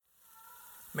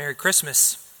Merry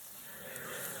Christmas.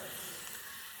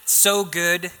 It's so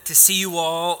good to see you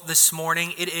all this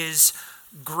morning. It is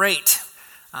great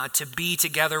to be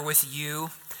together with you,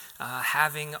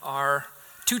 having our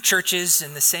two churches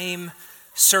in the same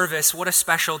service. What a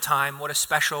special time, what a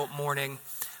special morning,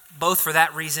 both for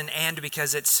that reason and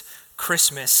because it's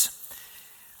Christmas.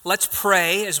 Let's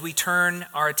pray as we turn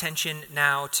our attention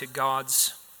now to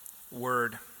God's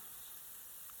Word.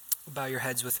 Bow your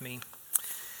heads with me.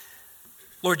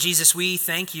 Lord Jesus, we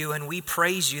thank you and we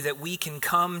praise you that we can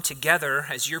come together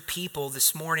as your people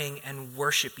this morning and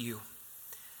worship you,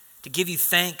 to give you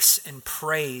thanks and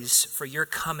praise for your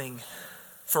coming,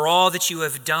 for all that you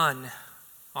have done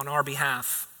on our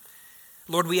behalf.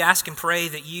 Lord, we ask and pray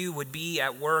that you would be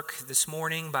at work this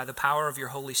morning by the power of your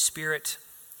Holy Spirit.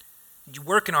 You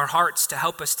work in our hearts to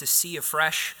help us to see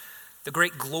afresh the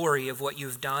great glory of what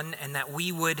you've done, and that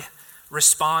we would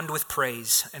respond with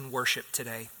praise and worship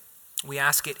today. We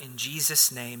ask it in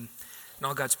Jesus' name. And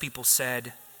all God's people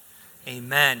said,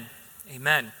 amen.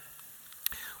 Amen.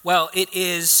 Well, it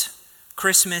is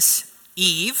Christmas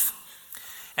Eve,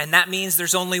 and that means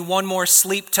there's only one more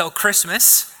sleep till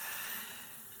Christmas.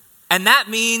 And that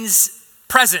means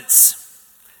presents.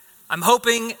 I'm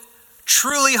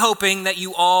truly hoping that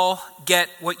you all get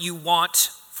what you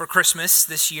want for Christmas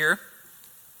this year.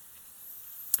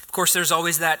 Of course, there's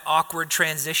always that awkward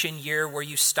transition year where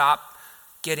you stop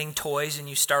getting toys and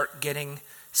you start getting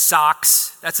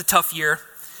socks. That's a tough year.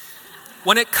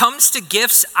 When it comes to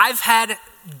gifts, I've had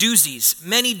doozies,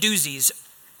 many doozies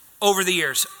over the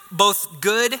years, both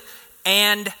good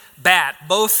and bad,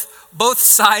 both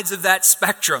sides of that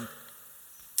spectrum.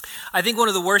 I think one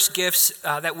of the worst gifts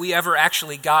that we ever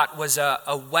actually got was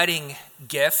a wedding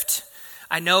gift.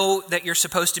 I know that you're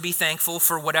supposed to be thankful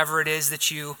for whatever it is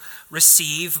that you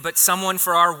receive, but someone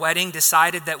for our wedding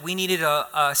decided that we needed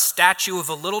a statue of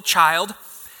a little child,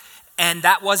 and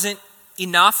that wasn't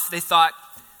enough. They thought,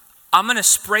 I'm going to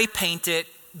spray paint it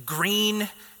green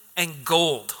and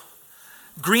gold.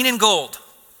 Green and gold.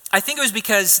 I think it was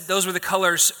because those were the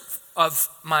colors of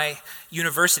my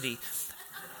university.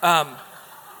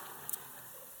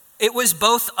 It was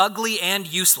both ugly and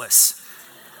useless.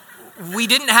 We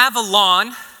didn't have a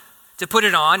lawn to put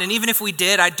it on, and even if we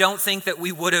did, I don't think that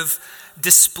we would have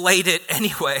displayed it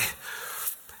anyway.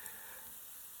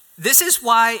 This is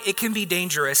why it can be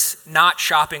dangerous not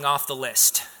shopping off the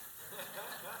list.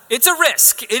 It's a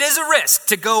risk. It is a risk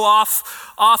to go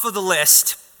off of the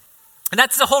list. And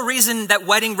that's the whole reason that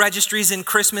wedding registries and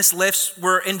Christmas lists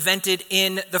were invented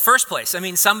in the first place. I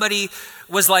mean, somebody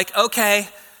was like, okay,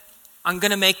 I'm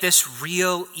going to make this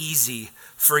real easy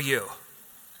for you.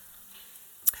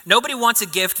 Nobody wants a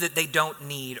gift that they don't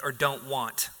need or don't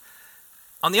want.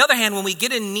 On the other hand, when we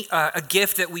get a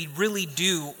gift that we really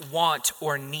do want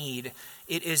or need,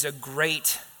 it is a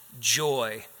great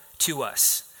joy to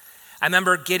us. I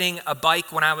remember getting a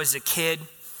bike when I was a kid,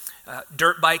 a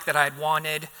dirt bike that I had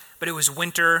wanted, but it was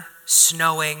winter,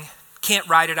 snowing, can't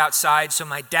ride it outside. So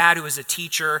my dad, who was a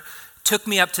teacher, took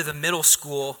me up to the middle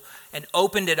school and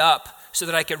opened it up so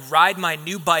that I could ride my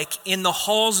new bike in the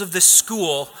halls of the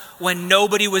school when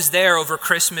nobody was there over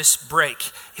Christmas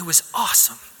break. It was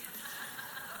awesome.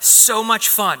 So much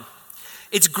fun.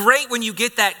 It's great when you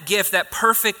get that gift, that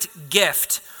perfect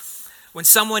gift, when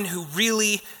someone who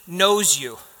really knows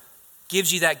you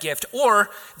gives you that gift, or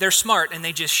they're smart and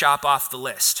they just shop off the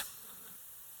list.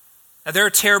 Now, there are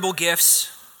terrible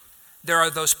gifts, there are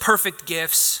those perfect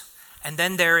gifts, and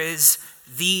then there is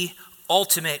the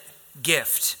ultimate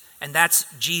gift. And that's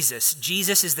Jesus.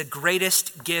 Jesus is the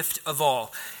greatest gift of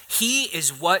all. He is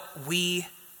what we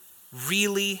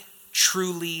really,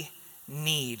 truly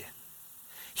need.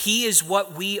 He is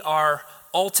what we are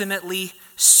ultimately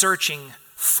searching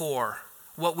for,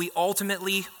 what we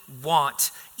ultimately want,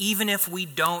 even if we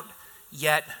don't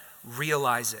yet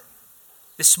realize it.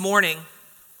 This morning,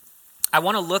 I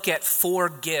want to look at 4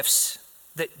 gifts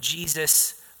that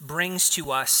Jesus brings to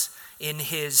us in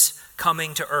his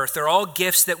coming to earth. They're all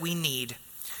gifts that we need.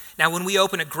 Now, when we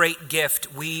open a great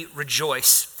gift, we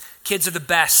rejoice. Kids are the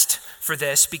best for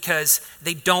this because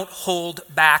they don't hold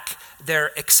back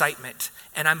their excitement.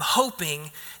 And I'm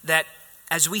hoping that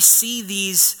as we see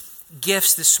these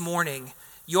gifts this morning,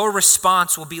 your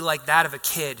response will be like that of a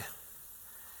kid.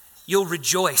 You'll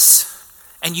rejoice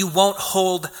and you won't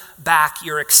hold back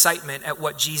your excitement at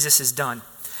what Jesus has done.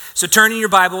 So turn in your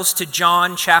Bibles to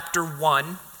John chapter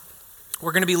 1.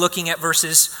 We're going to be looking at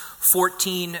verses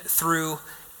 14 through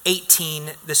 18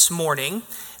 this morning.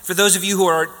 For those of you who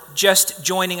are just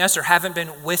joining us or haven't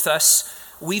been with us,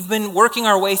 we've been working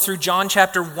our way through John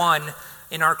chapter 1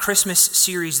 in our Christmas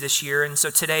series this year, and so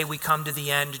today we come to the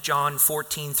end, John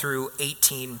 14 through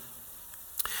 18.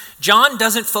 John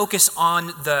doesn't focus on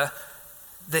the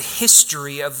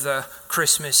history of the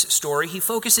Christmas story. He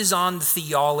focuses on the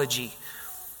theology,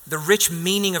 the rich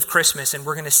meaning of Christmas, and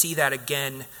we're going to see that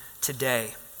again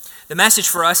today. The message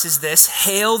for us is this: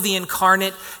 hail the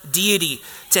incarnate deity.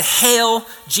 To hail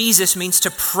Jesus means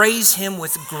to praise him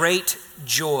with great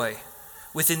joy,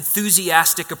 with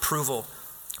enthusiastic approval.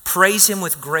 Praise him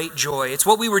with great joy. It's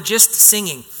what we were just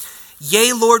singing.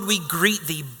 Yea, Lord, we greet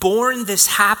thee, born this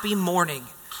happy morning.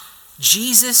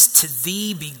 Jesus, to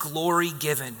thee be glory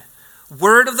given.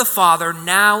 Word of the Father,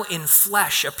 now in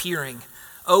flesh appearing.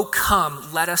 O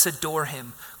come, let us adore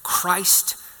him,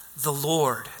 Christ the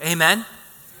Lord. Amen.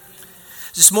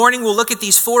 This morning we'll look at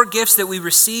these 4 gifts that we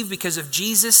receive because of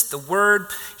Jesus, the Word.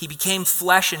 He became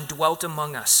flesh and dwelt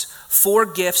among us. 4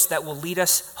 gifts that will lead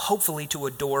us, hopefully, to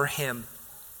adore him.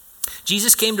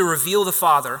 Jesus came to reveal the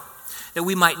Father that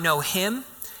we might know him,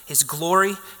 his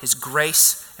glory, his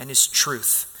grace, and his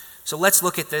truth. So let's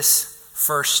look at this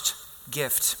first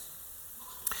gift.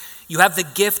 You have the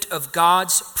gift of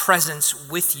God's presence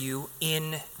with you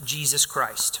in Jesus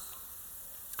Christ.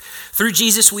 Through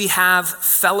Jesus, we have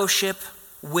fellowship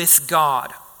with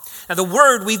God. Now, the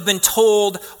Word, we've been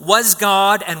told, was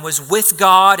God and was with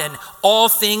God, and all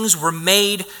things were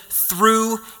made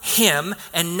through him.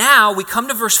 And now we come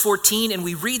to verse 14 and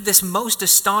we read this most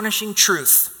astonishing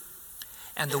truth.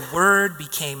 And the Word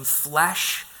became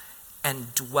flesh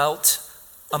and dwelt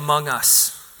among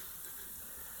us.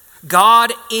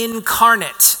 God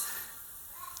incarnate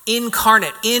in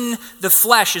the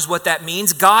flesh is what that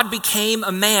means. God became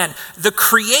a man. The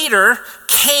Creator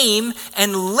came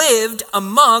and lived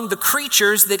among the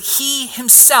creatures that he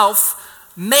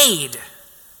himself made.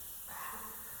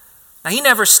 Now, he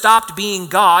never stopped being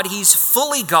God. He's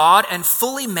fully God and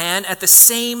fully man at the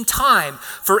same time.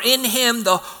 For in him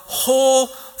the whole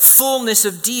fullness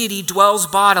of deity dwells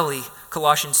bodily,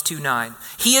 Colossians 2:9.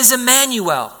 He is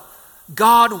Emmanuel,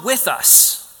 God with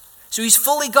us. So he's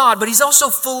fully God, but he's also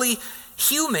fully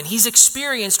human. He's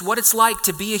experienced what it's like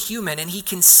to be a human, and he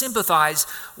can sympathize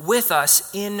with us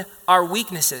in our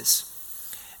weaknesses.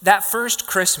 That first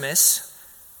Christmas,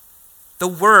 the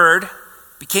Word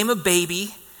became a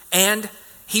baby, and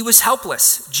he was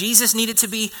helpless. Jesus needed to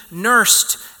be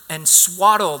nursed and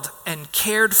swaddled and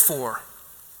cared for.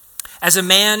 As a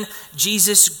man,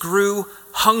 Jesus grew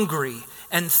hungry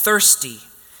and thirsty.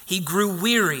 He grew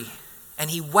weary and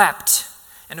he wept.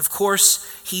 And of course,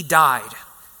 he died.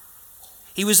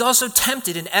 He was also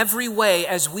tempted in every way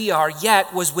as we are,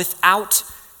 yet was without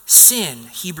sin,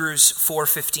 Hebrews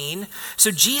 4:15.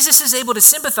 So Jesus is able to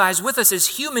sympathize with us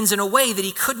as humans in a way that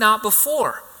he could not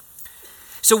before.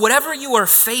 So whatever you are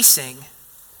facing,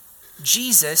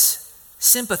 Jesus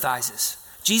sympathizes.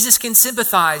 Jesus can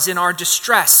sympathize in our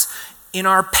distress, in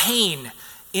our pain,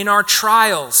 in our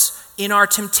trials, in our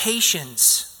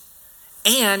temptations.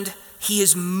 And he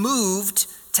is moved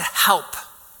to help.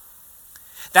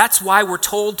 That's why we're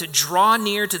told to draw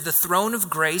near to the throne of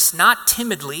grace, not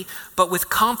timidly, but with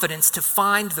confidence to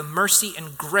find the mercy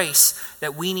and grace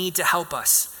that we need to help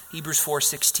us. Hebrews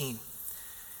 4:16.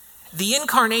 The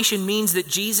incarnation means that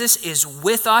Jesus is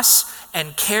with us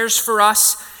and cares for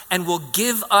us and will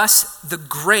give us the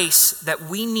grace that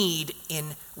we need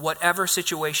in whatever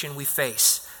situation we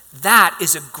face. That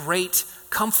is a great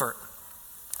comfort.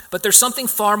 But there's something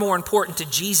far more important to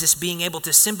Jesus being able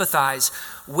to sympathize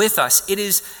with us. It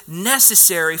is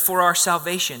necessary for our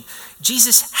salvation.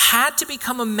 Jesus had to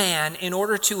become a man in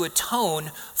order to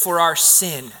atone for our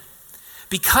sin.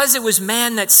 Because it was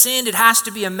man that sinned, it has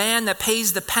to be a man that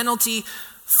pays the penalty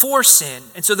for sin.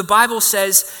 And so the Bible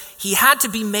says he had to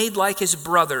be made like his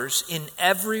brothers in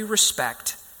every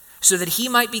respect so that he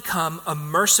might become a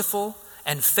merciful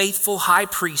and faithful high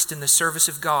priest in the service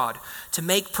of God to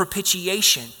make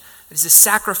propitiation. It is a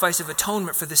sacrifice of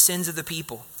atonement for the sins of the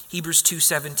people. Hebrews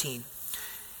 2:17.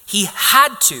 He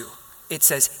had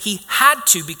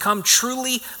to become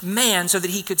truly man so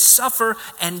that he could suffer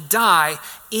and die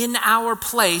in our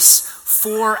place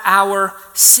for our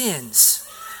sins.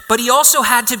 But he also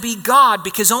had to be God,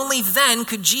 because only then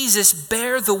could Jesus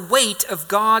bear the weight of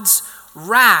God's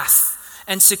wrath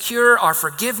and secure our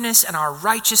forgiveness and our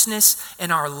righteousness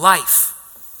and our life.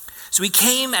 So he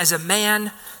came as a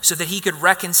man so that he could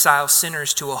reconcile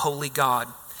sinners to a holy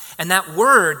God. And that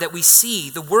Word that we see,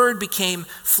 the Word became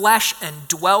flesh and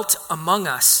dwelt among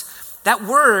us. That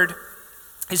word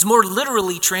is more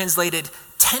literally translated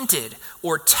tented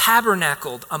or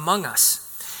tabernacled among us.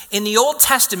 In the Old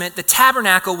Testament, the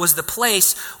tabernacle was the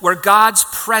place where God's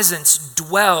presence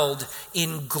dwelled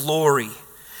in glory.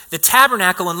 The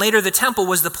tabernacle and later the temple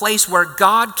was the place where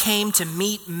God came to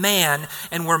meet man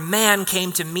and where man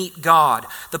came to meet God.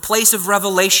 The place of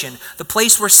revelation, the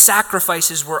place where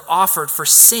sacrifices were offered for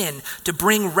sin to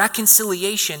bring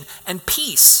reconciliation and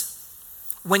peace.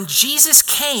 When Jesus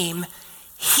came,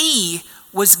 he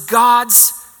was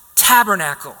God's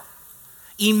tabernacle.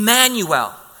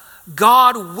 Emmanuel,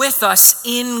 God with us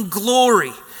in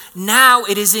glory. Now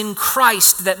it is in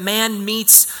Christ that man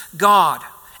meets God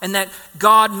and that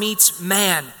God meets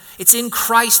man. It's in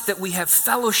Christ that we have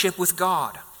fellowship with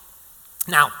God.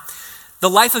 Now,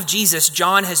 the life of Jesus,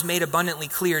 John has made abundantly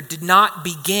clear, did not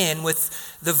begin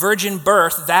with the virgin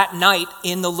birth that night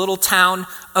in the little town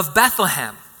of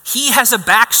Bethlehem. He has a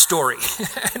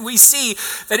backstory, and we see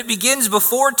that it begins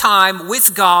before time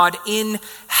with God in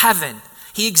heaven.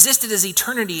 He existed as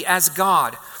eternity as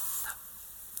God.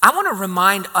 I want to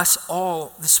remind us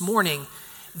all this morning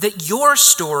that your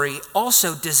story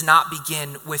also does not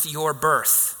begin with your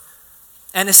birth.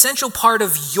 An essential part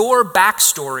of your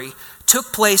backstory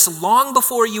took place long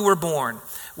before you were born,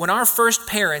 when our first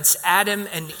parents, Adam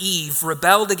and Eve,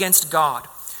 rebelled against God.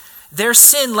 Their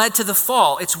sin led to the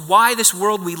fall. It's why this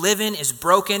world we live in is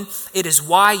broken. It is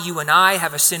why you and I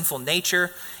have a sinful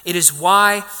nature. It is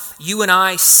why you and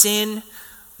I sin,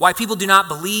 why people do not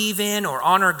believe in or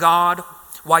honor God,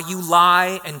 why you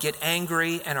lie and get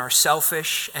angry and are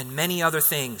selfish, and many other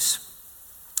things.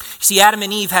 You see, Adam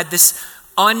and Eve had this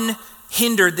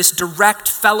unhindered, this direct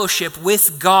fellowship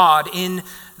with God in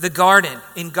the garden,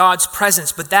 in God's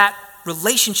presence, but that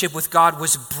relationship with God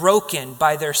was broken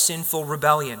by their sinful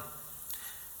rebellion.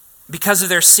 Because of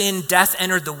their sin, death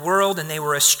entered the world and they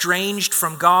were estranged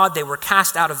from God. They were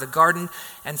cast out of the garden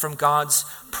and from God's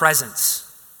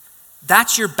presence.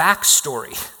 That's your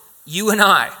backstory, you and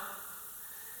I.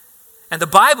 And the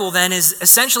Bible then is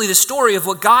essentially the story of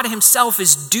what God himself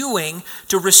is doing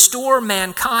to restore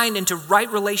mankind into right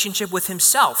relationship with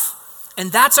himself.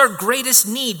 And that's our greatest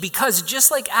need, because just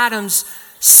like Adam's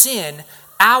sin,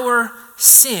 our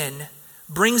sin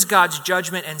brings God's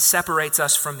judgment and separates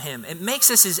us from him. It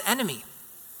makes us his enemy.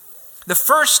 The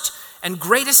first and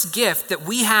greatest gift that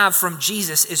we have from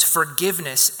Jesus is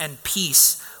forgiveness and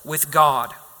peace with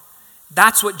God.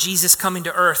 That's what Jesus coming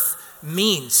to earth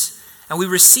means. And we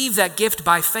receive that gift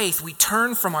by faith. We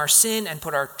turn from our sin and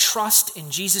put our trust in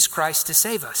Jesus Christ to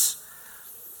save us.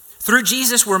 Through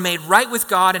Jesus, we're made right with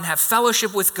God and have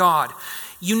fellowship with God.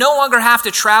 You no longer have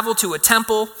to travel to a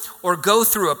temple or go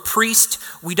through a priest.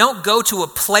 We don't go to a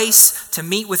place to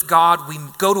meet with God. We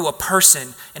go to a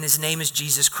person, and his name is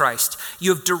Jesus Christ.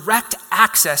 You have direct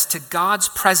access to God's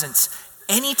presence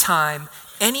anytime,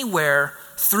 anywhere,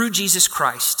 through Jesus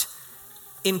Christ.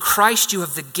 In Christ, you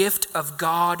have the gift of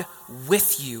God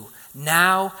with you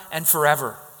now and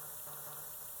forever.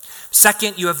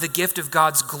 Second, you have the gift of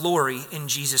God's glory in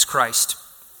Jesus Christ.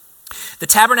 The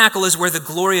tabernacle is where the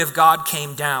glory of God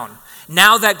came down.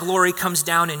 Now that glory comes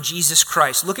down in Jesus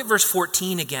Christ. Look at verse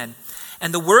 14 again.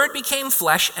 And the Word became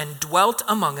flesh and dwelt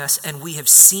among us, and we have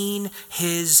seen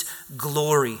his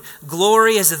glory.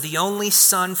 Glory as of the only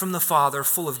Son from the Father,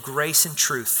 full of grace and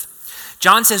truth.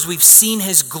 John says we've seen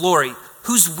his glory.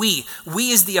 Who's we?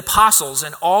 We is the apostles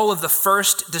and all of the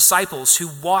first disciples who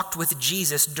walked with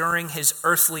Jesus during his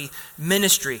earthly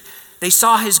ministry. They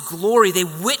saw his glory. They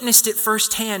witnessed it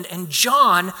firsthand. And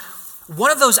John,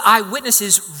 one of those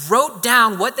eyewitnesses, wrote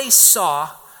down what they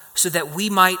saw so that we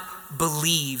might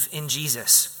believe in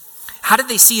Jesus. How did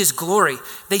they see his glory?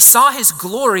 They saw his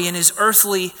glory in his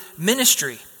earthly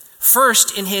ministry.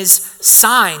 First, in his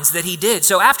signs that he did.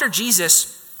 So after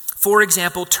Jesus, for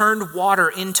example, turned water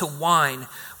into wine,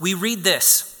 we read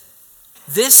this.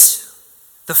 This,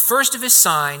 the first of his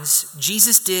signs,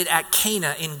 Jesus did at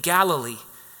Cana in Galilee,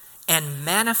 and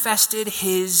manifested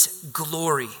his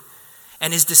glory,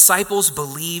 and his disciples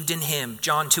believed in him.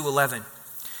 John 2:11.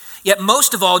 Yet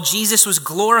most of all, Jesus was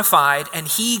glorified, and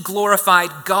he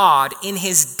glorified God in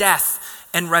his death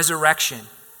and resurrection.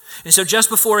 And so just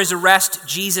before his arrest,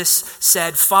 Jesus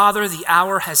said, Father, the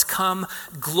hour has come.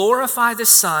 Glorify the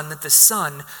Son, that the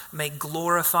Son may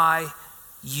glorify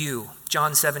you.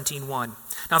 John 17:1.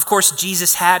 Now, of course,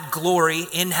 Jesus had glory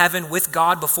in heaven with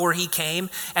God before he came,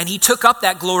 and he took up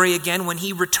that glory again when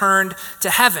he returned to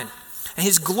heaven. And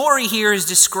his glory here is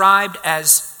described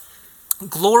as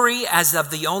glory as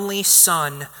of the only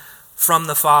Son from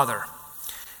the Father.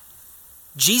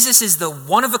 Jesus is the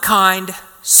one-of-a-kind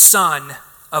Son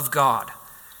of God.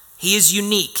 He is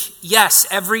unique. Yes,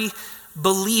 every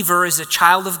believer is a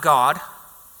child of God,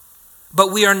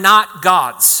 but we are not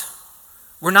gods.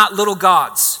 We're not little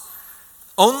gods.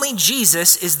 Only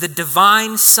Jesus is the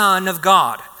divine Son of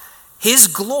God. His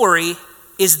glory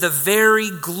is the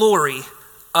very glory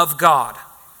of God.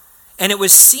 And it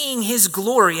was seeing his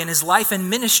glory in his life and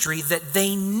ministry that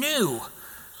they knew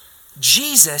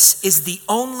Jesus is the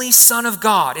only Son of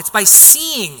God. It's by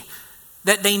seeing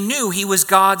that they knew he was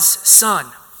God's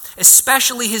Son,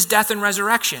 especially his death and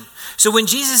resurrection. So when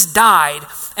Jesus died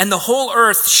and the whole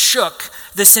earth shook,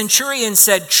 the centurion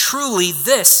said, "Truly,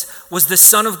 this was the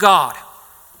Son of God."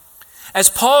 As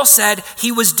Paul said,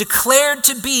 he was declared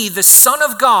to be the Son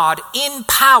of God in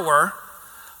power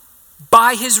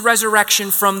by his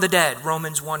resurrection from the dead,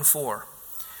 Romans 1:4.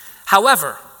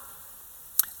 However,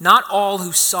 not all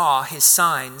who saw his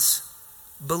signs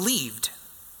believed.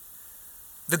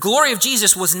 The glory of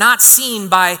Jesus was not seen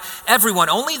by everyone,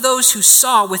 only those who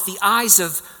saw with the eyes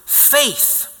of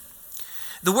faith.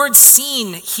 The word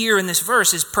seen here in this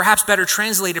verse is perhaps better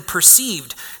translated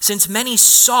perceived, since many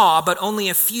saw, but only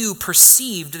a few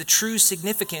perceived the true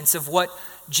significance of what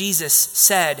Jesus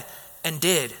said and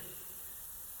did.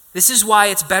 This is why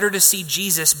it's better to see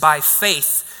Jesus by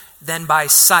faith than by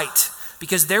sight,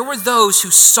 because there were those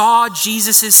who saw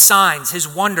Jesus' signs, his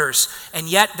wonders, and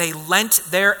yet they lent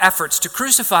their efforts to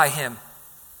crucify him.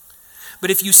 But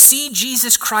if you see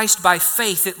Jesus Christ by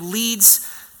faith, it leads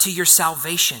to your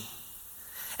salvation.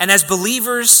 And as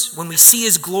believers, when we see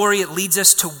his glory, it leads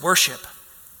us to worship.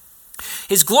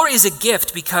 His glory is a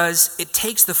gift because it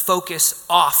takes the focus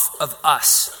off of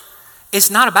us. It's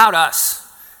not about us.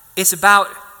 It's about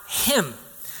him.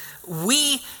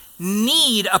 We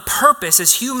need a purpose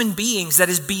as human beings that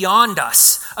is beyond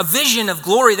us, a vision of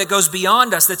glory that goes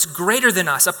beyond us, that's greater than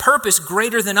us, a purpose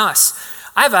greater than us.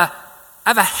 I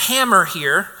have a hammer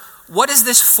here. What is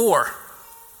this for?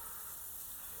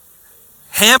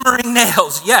 Hammering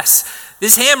nails. Yes,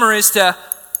 this hammer is to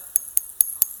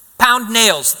pound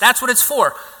nails. That's what it's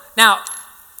for. Now,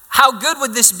 how good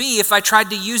would this be if I tried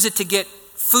to use it to get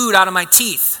food out of my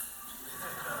teeth?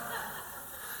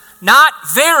 Not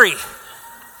very.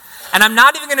 And I'm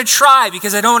not even going to try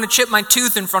because I don't want to chip my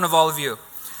tooth in front of all of you.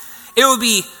 It would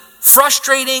be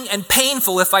frustrating and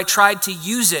painful if I tried to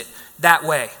use it that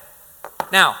way.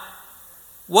 Now,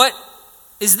 what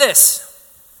is this?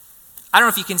 I don't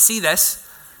know if you can see this.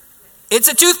 It's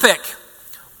a toothpick.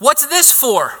 What's this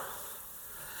for?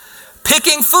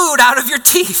 Picking food out of your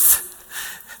teeth.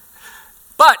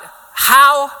 But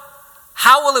how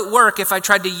will it work if I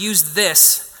tried to use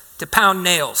this to pound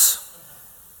nails?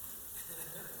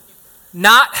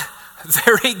 Not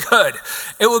very good.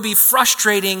 It would be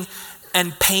frustrating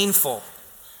and painful.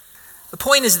 The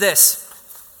point is this: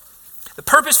 the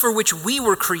purpose for which we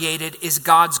were created is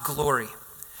God's glory.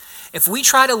 If we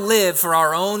try to live for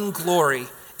our own glory,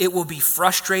 it will be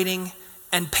frustrating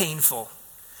and painful.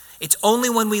 It's only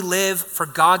when we live for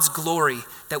God's glory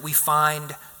that we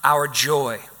find our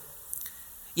joy.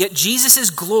 Yet Jesus'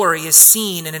 glory is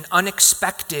seen in an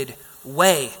unexpected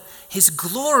way. His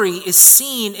glory is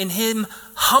seen in him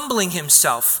humbling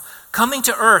himself, coming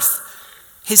to earth,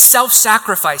 his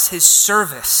self-sacrifice, his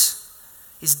service,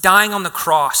 his dying on the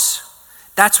cross.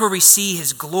 That's where we see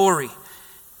his glory.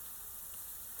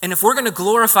 And if we're going to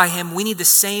glorify him, we need the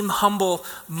same humble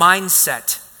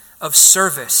mindset of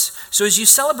service. So as you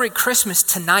celebrate Christmas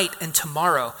tonight and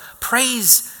tomorrow,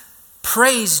 praise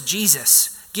Jesus.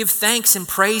 Give thanks and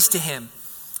praise to him.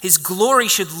 His glory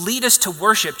should lead us to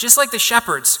worship, just like the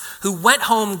shepherds who went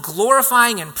home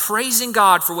glorifying and praising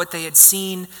God for what they had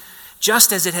seen,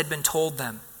 just as it had been told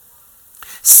them.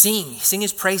 Sing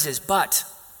his praises, but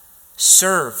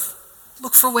serve.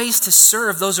 Look for ways to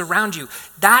serve those around you.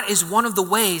 That is one of the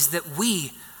ways that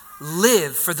we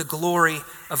live for the glory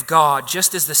of God,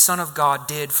 just as the Son of God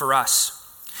did for us.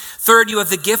 Third, you have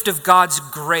the gift of God's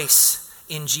grace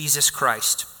in Jesus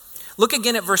Christ. Look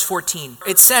again at verse 14.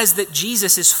 It says that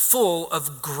Jesus is full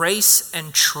of grace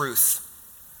and truth.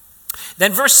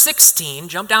 Then verse 16,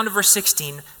 jump down to verse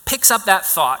 16, picks up that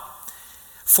thought.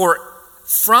 For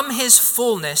from his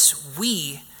fullness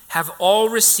we have all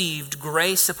received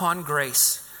grace upon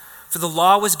grace. For the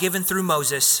law was given through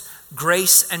Moses,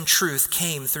 grace and truth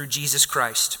came through Jesus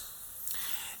Christ.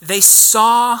 They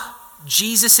saw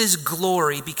Jesus'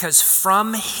 glory because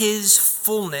from his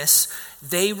fullness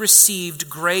they received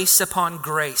grace upon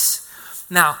grace.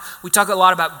 Now, we talk a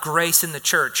lot about grace in the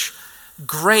church.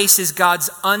 Grace is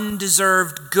God's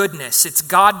undeserved goodness. It's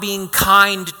God being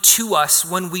kind to us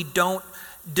when we don't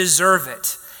deserve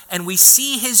it. And we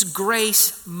see his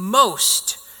grace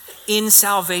most in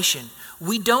salvation.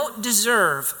 We don't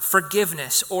deserve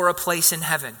forgiveness or a place in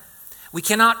heaven. We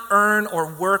cannot earn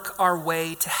or work our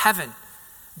way to heaven.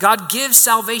 God gives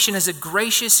salvation as a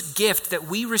gracious gift that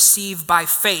we receive by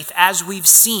faith, as we've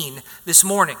seen this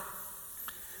morning.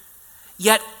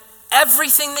 Yet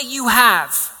everything that you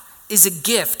have is a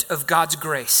gift of God's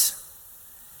grace.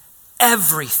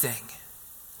 everything.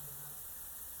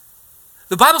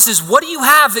 The Bible says, what do you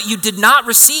have that you did not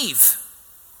receive?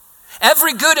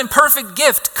 Every good and perfect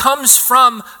gift comes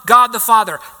from God the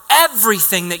Father.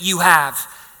 Everything that you have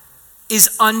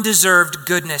is undeserved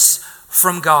goodness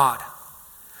from God.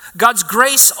 God's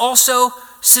grace also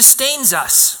sustains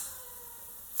us.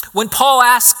 When Paul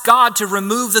asked God to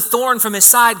remove the thorn from his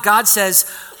side, God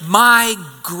says, my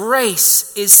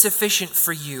grace is sufficient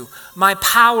for you. My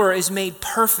power is made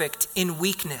perfect in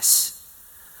weakness.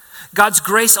 God's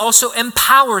grace also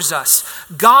empowers us.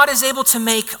 God is able to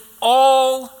make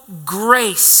all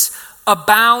grace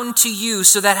abound to you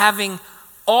so that having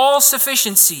all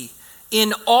sufficiency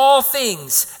in all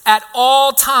things at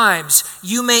all times,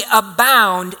 you may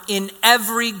abound in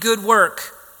every good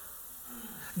work.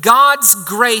 God's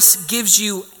grace gives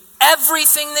you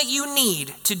everything that you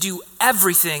need to do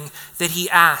everything that he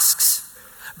asks.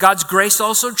 God's grace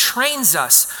also trains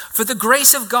us, for the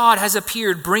grace of God has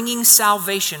appeared, bringing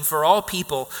salvation for all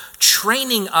people,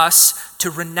 training us to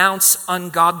renounce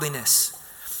ungodliness.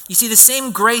 You see, the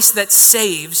same grace that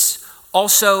saves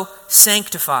also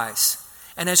sanctifies.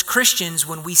 And as Christians,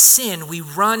 when we sin, we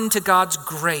run to God's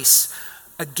grace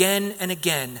again and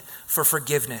again for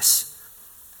forgiveness.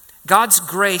 God's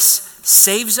grace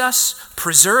saves us,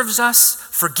 preserves us,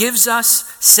 forgives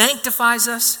us, sanctifies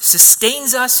us,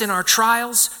 sustains us in our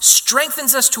trials,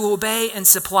 strengthens us to obey, and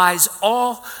supplies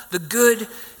all the good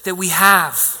that we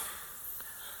have.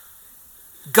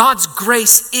 God's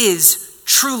grace is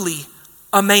truly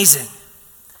amazing.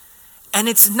 And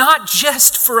it's not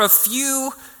just for a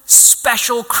few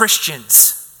special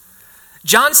Christians.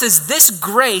 John says this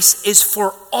grace is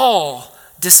for all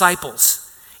disciples.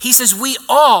 He says we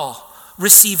all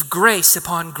receive grace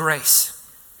upon grace.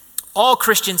 All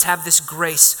Christians have this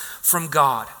grace from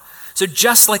God. So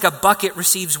just like a bucket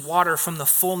receives water from the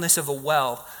fullness of a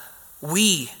well,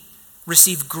 we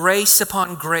receive grace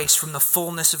upon grace from the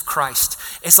fullness of Christ.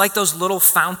 It's like those little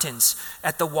fountains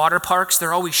at the water parks.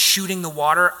 They're always shooting the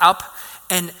water up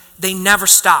and they never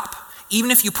stop.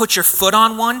 Even if you put your foot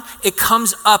on one, it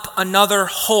comes up another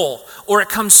hole or it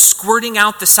comes squirting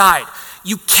out the side.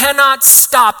 You cannot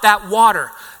stop that water.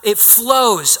 It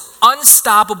flows,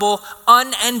 unstoppable,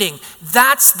 unending.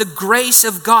 That's the grace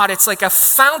of God. It's like a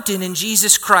fountain in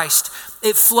Jesus Christ.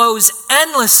 It flows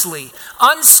endlessly,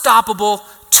 unstoppable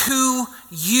to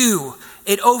you.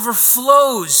 It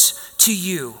overflows to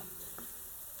you.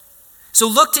 So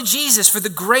look to Jesus for the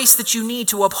grace that you need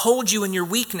to uphold you in your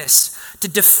weakness, to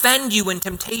defend you in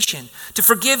temptation, to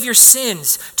forgive your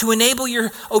sins, to enable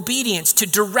your obedience, to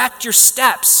direct your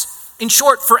steps. In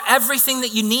short, for everything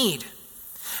that you need.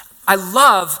 I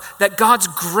love that God's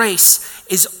grace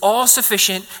is all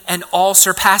sufficient and all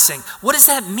surpassing. What does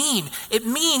that mean? It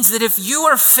means that if you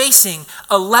are facing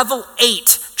a level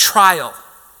 8 trial,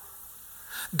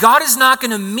 God is not going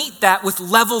to meet that with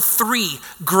level 3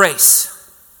 grace.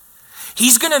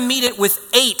 He's going to meet it with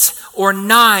 8 or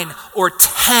 9 or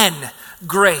 10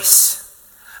 grace.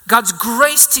 God's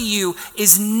grace to you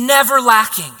is never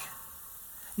lacking.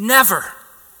 Never.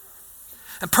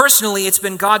 And personally, it's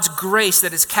been God's grace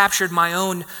that has captured my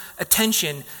own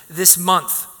attention this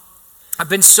month. I've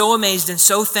been so amazed and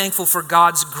so thankful for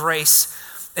God's grace,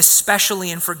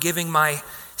 especially in forgiving my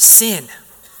sin.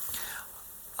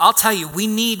 I'll tell you, we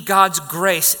need God's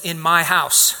grace in my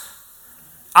house.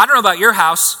 I don't know about your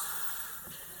house.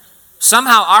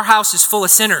 Somehow our house is full of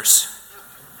sinners.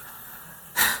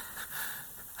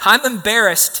 I'm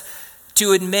embarrassed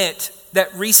to admit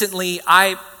that recently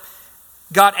I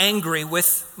got angry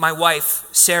with my wife,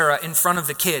 Sarah, in front of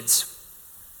the kids.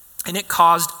 And it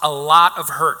caused a lot of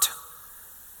hurt.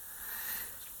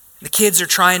 The kids are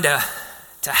trying to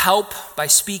help by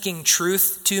speaking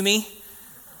truth to me.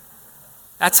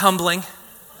 That's humbling.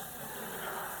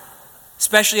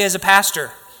 Especially as a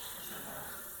pastor.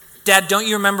 Dad, don't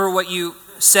you remember what you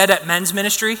said at men's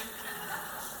ministry?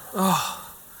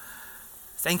 Oh,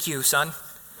 thank you, son.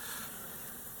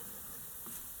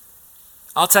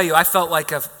 I'll tell you, I felt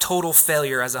like a total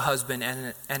failure as a husband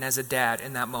and as a dad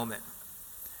in that moment.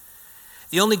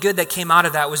 The only good that came out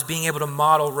of that was being able to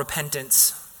model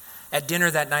repentance. At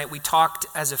dinner that night, we talked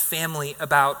as a family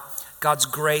about God's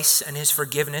grace and his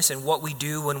forgiveness and what we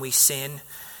do when we sin,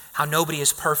 how nobody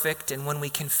is perfect, and when we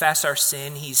confess our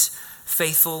sin, he's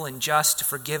faithful and just to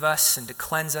forgive us and to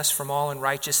cleanse us from all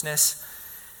unrighteousness.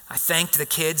 I thanked the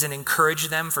kids and encouraged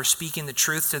them for speaking the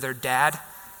truth to their dad,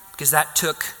 because that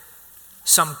took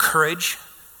some courage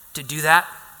to do that.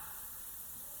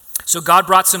 So God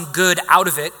brought some good out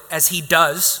of it, as he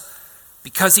does,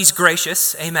 because he's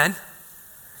gracious. Amen.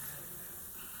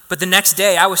 But the next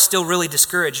day, I was still really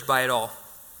discouraged by it all.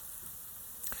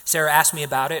 Sarah asked me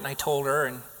about it, and I told her,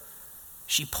 and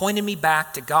she pointed me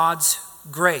back to God's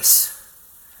grace.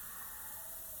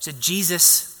 She said,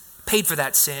 Jesus paid for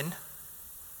that sin.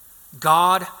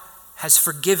 God has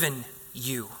forgiven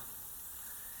you.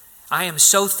 I am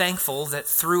so thankful that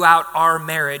throughout our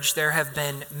marriage, there have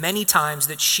been many times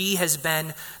that she has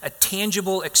been a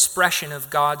tangible expression of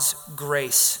God's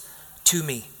grace to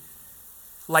me.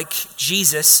 Like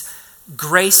Jesus,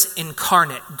 grace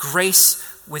incarnate, grace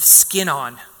with skin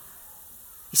on.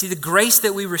 You see, the grace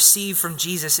that we receive from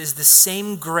Jesus is the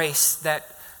same grace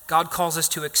that God calls us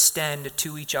to extend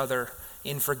to each other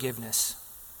in forgiveness.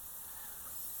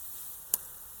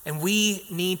 And we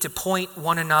need to point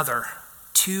one another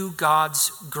to God's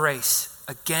grace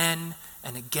again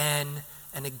and again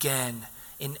and again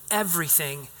in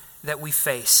everything that we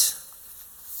face,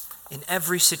 in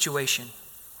every situation.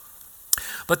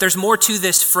 But there's more to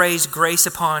this phrase, grace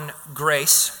upon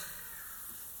grace.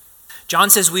 John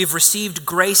says we've received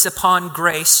grace upon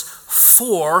grace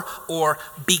for or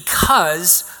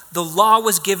because the law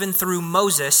was given through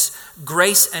Moses,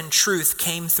 grace and truth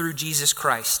came through Jesus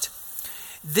Christ.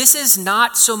 This is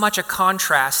not so much a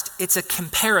contrast, it's a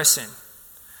comparison.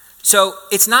 So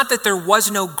it's not that there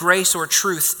was no grace or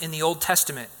truth in the Old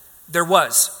Testament. There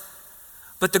was.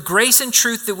 But the grace and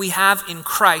truth that we have in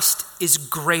Christ is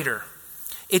greater.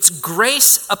 It's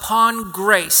grace upon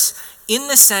grace in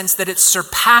the sense that it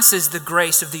surpasses the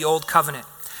grace of the Old Covenant.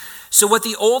 So what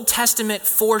the Old Testament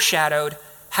foreshadowed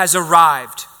has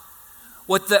arrived.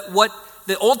 What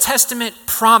the Old Testament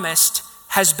promised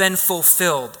has been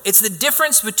fulfilled. It's the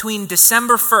difference between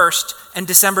December 1st and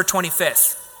December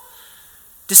 25th.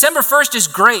 December 1st is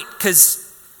great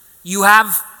because you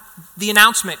have the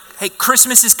announcement, hey,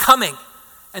 Christmas is coming.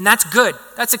 And that's good.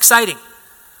 That's exciting.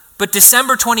 But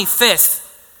December 25th,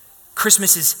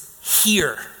 Christmas is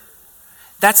here.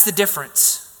 That's the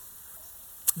difference.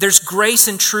 There's grace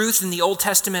and truth in the Old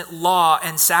Testament law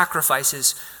and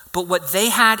sacrifices, but what they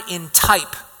had in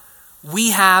type, we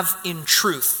have in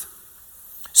truth.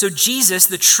 So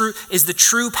Jesus is the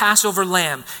true Passover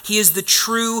lamb. He is the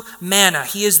true manna.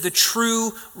 He is the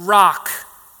true rock,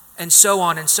 and so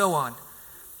on and so on.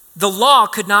 The law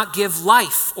could not give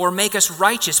life or make us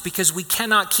righteous because we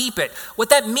cannot keep it. What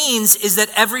that means is that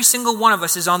every single one of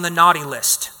us is on the naughty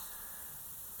list.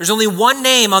 There's only one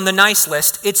name on the nice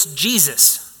list. It's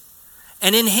Jesus.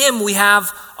 And in him we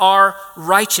have our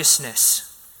righteousness.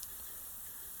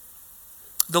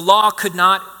 The law could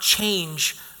not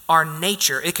change our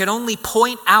nature. It can only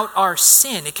point out our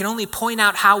sin. It can only point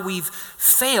out how we've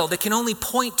failed. It can only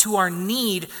point to our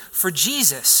need for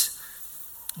Jesus.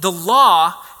 The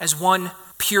law, as one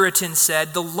Puritan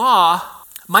said, the law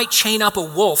might chain up a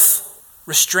wolf,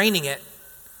 restraining it,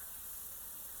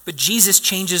 but Jesus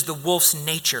changes the wolf's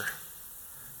nature,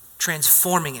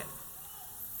 transforming it.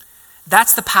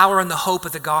 That's the power and the hope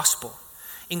of the gospel.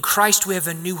 In Christ we have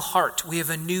a new heart. We have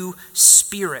a new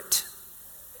spirit.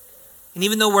 And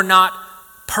even though we're not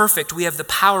perfect, we have the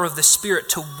power of the Spirit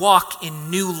to walk in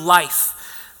new life.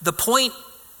 The point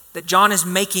that John is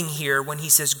making here when he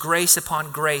says grace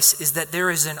upon grace is that there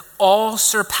is an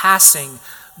all-surpassing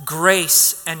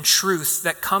grace and truth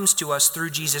that comes to us through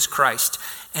Jesus Christ.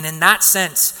 And in that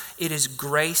sense, it is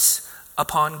grace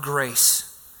upon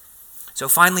grace. So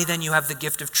finally, then you have the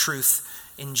gift of truth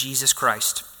in Jesus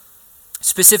Christ.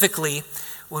 Specifically,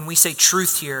 when we say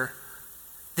truth here,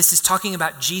 this is talking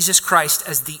about Jesus Christ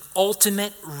as the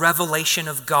ultimate revelation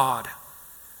of God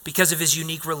because of his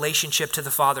unique relationship to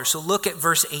the Father. So look at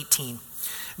verse 18.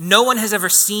 No one has ever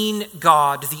seen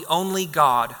God, the only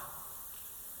God.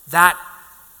 That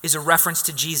is a reference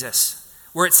to Jesus,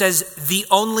 where it says the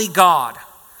only God.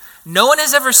 No one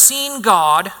has ever seen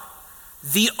God,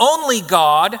 the only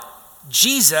God,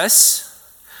 Jesus,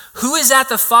 who is at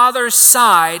the Father's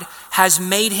side, has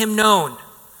made him known.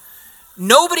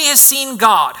 Nobody has seen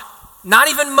God, not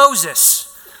even Moses,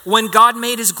 when God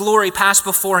made his glory pass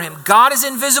before him. God is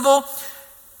invisible,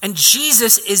 and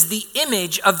Jesus is the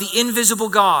image of the invisible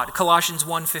God, Colossians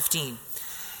 1:15.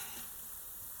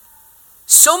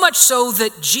 So much so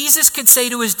that Jesus could say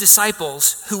to his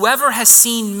disciples, whoever has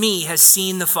seen me has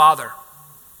seen the Father.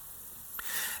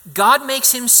 God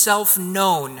makes himself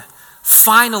known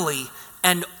finally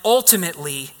and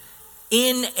ultimately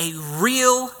in a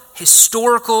real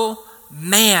historical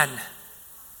man,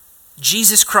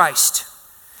 Jesus Christ.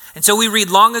 And so we read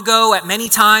long ago, at many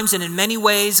times and in many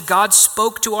ways, God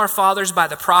spoke to our fathers by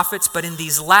the prophets, but in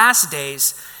these last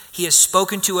days, he has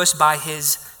spoken to us by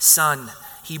his Son,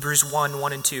 Hebrews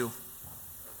 1 and 2.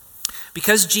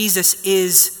 Because Jesus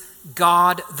is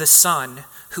God the Son,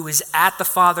 who is at the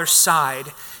Father's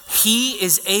side, he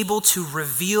is able to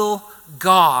reveal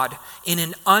God in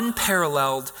an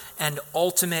unparalleled and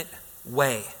ultimate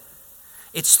way.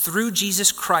 It's through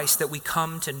Jesus Christ that we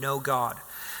come to know God.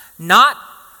 Not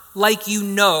like you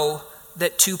know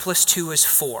that 2 + 2 is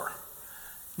 4.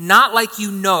 Not like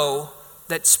you know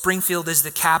that Springfield is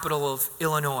the capital of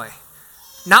Illinois.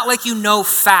 Not like you know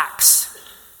facts,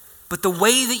 but the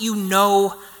way that you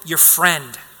know your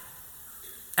friend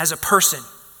as a person.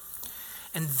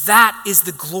 And that is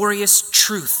the glorious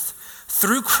truth.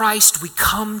 Through Christ, we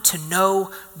come to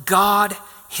know God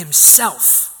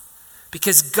himself.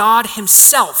 Because God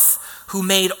himself, who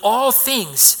made all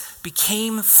things,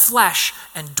 became flesh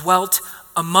and dwelt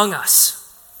among us.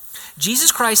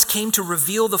 Jesus Christ came to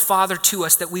reveal the Father to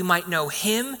us that we might know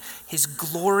him, his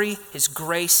glory, his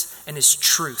grace, and his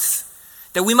truth.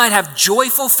 That we might have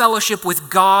joyful fellowship with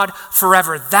God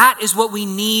forever. That is what we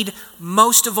need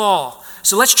most of all.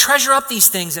 So let's treasure up these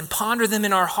things and ponder them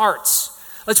in our hearts.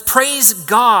 Let's praise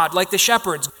God like the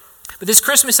shepherds. But this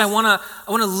Christmas, I want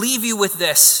to leave you with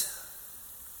this.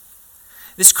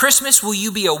 This Christmas, will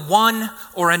you be a 1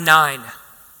 or a 9?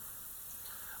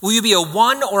 Will you be a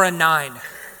 1 or a 9?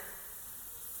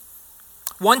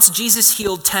 Once Jesus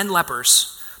healed 10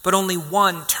 lepers, but only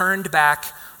one turned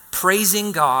back,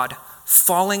 praising God,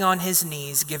 falling on his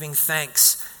knees, giving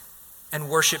thanks and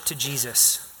worship to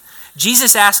Jesus.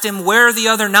 Jesus asked him, "Where are the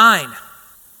other 9?"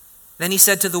 Then he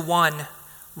said to the one,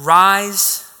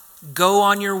 "Rise, go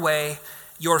on your way.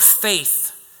 Your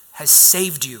faith has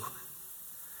saved you."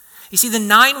 You see, the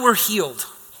 9 were healed,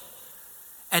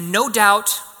 and no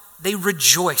doubt they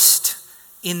rejoiced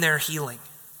in their healing.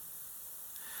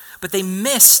 But they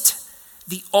missed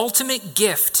the ultimate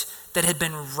gift that had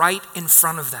been right in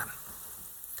front of them.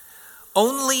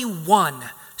 Only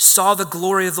one saw the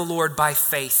glory of the Lord by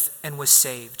faith and was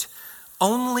saved.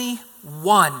 Only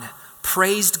one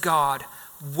praised God,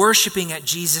 worshiping at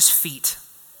Jesus' feet.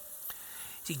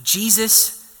 See,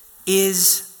 Jesus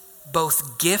is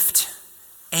both gift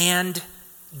and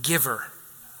giver.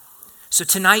 So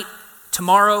tonight,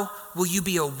 tomorrow, will you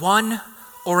be a 1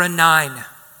 or a 9?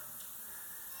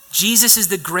 Jesus is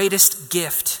the greatest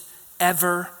gift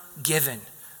ever given.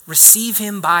 Receive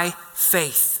him by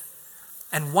faith.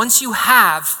 And once you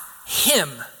have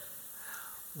him,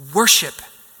 worship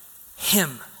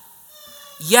him.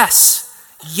 Yes,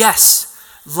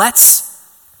 let's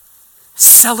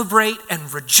celebrate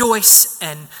and rejoice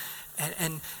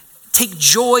and take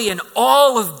joy in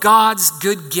all of God's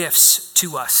good gifts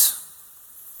to us.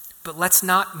 But let's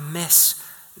not miss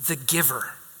the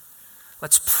giver.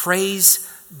 Let's praise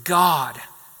God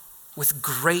with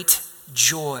great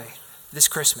joy this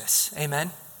Christmas.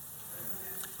 Amen?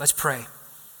 Let's pray.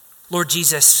 Lord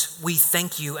Jesus, we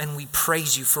thank you and we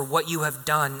praise you for what you have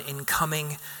done in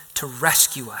coming to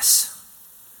rescue us.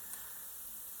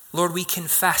 Lord, we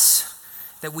confess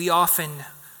that we often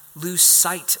lose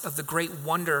sight of the great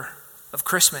wonder of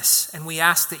Christmas, and we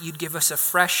ask that you'd give us a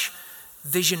fresh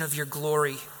vision of your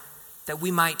glory, that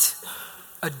we might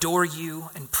adore you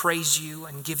and praise you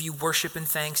and give you worship and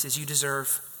thanks as you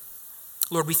deserve.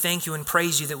 Lord, we thank you and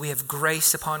praise you that we have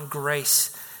grace upon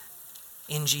grace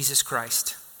in Jesus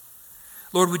Christ.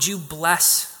 Lord, would you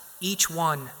bless each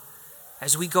one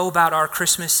as we go about our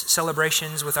Christmas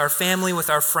celebrations with our family, with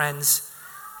our friends.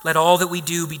 Let all that we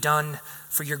do be done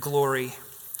for your glory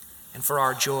and for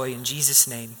our joy. In Jesus'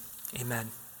 name,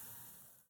 amen.